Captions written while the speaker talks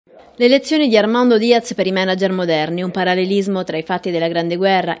Le lezioni di Armando Diaz per i manager moderni, un parallelismo tra i fatti della Grande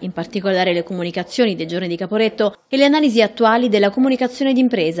Guerra, in particolare le comunicazioni dei giorni di Caporetto, e le analisi attuali della comunicazione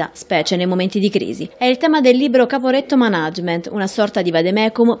d'impresa, specie nei momenti di crisi. È il tema del libro Caporetto Management, una sorta di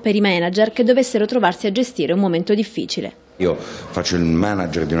vademecum per i manager che dovessero trovarsi a gestire un momento difficile. Io faccio il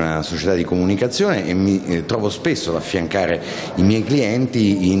manager di una società di comunicazione e mi trovo spesso ad affiancare i miei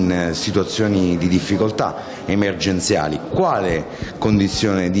clienti in situazioni di difficoltà emergenziali. Quale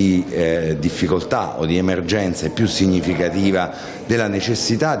condizione di difficoltà o di emergenza è più significativa della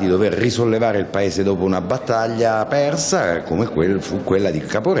necessità di dover risollevare il Paese dopo una battaglia persa, come fu quella di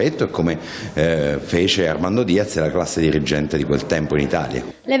Caporetto e come fece Armando Diaz e la classe dirigente di quel tempo in Italia.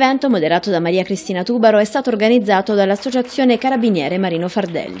 L'evento, moderato da Maria Cristina Tubaro, è stato organizzato dall'Associazione Carabiniere Marino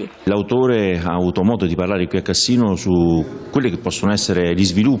Fardelli. L'autore ha avuto modo di parlare qui a Cassino su quelli che possono essere gli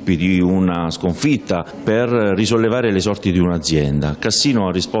sviluppi di una sconfitta per risollevare le sorti di un'azienda. Cassino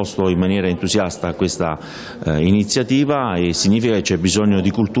ha risposto in maniera entusiasta a questa iniziativa e significa che c'è bisogno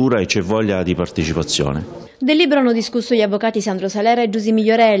di cultura e c'è voglia di partecipazione. Del libro hanno discusso gli avvocati Sandro Salera e Giusy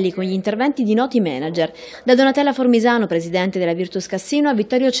Migliorelli con gli interventi di noti manager, da Donatella Formisano, presidente della Virtus Cassino, a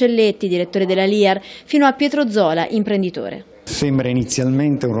Vittorio Celletti, direttore della LIAR, fino a Pietro Zola, imprenditore. Sembra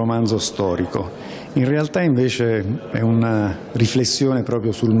inizialmente un romanzo storico, in realtà invece è una riflessione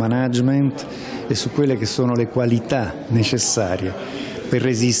proprio sul management e su quelle che sono le qualità necessarie per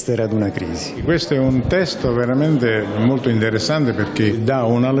resistere ad una crisi. Questo è un testo veramente molto interessante perché dà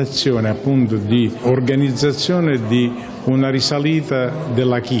una lezione appunto di organizzazione di una risalita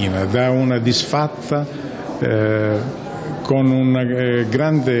della china, da una disfatta come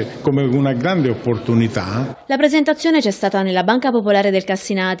una grande opportunità. La presentazione c'è stata nella Banca Popolare del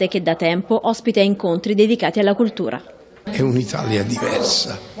Cassinate, che da tempo ospita incontri dedicati alla cultura. È un'Italia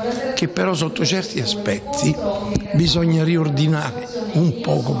diversa, che però sotto certi aspetti bisogna riordinare un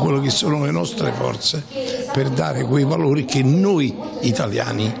poco quello che sono le nostre forze per dare quei valori che noi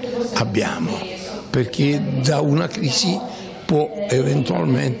italiani abbiamo, perché da una crisi può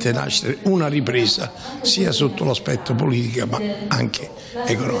eventualmente nascere una ripresa sia sotto l'aspetto politico ma anche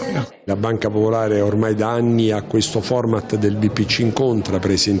economico. La Banca Popolare ormai da anni ha questo format del Bpc Incontra,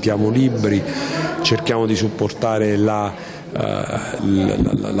 presentiamo libri, cerchiamo di supportare la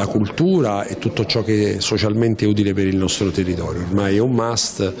cultura e tutto ciò che è socialmente utile per il nostro territorio. Ormai è un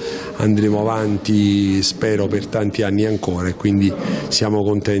must, andremo avanti spero per tanti anni ancora e quindi siamo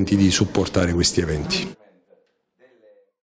contenti di supportare questi eventi.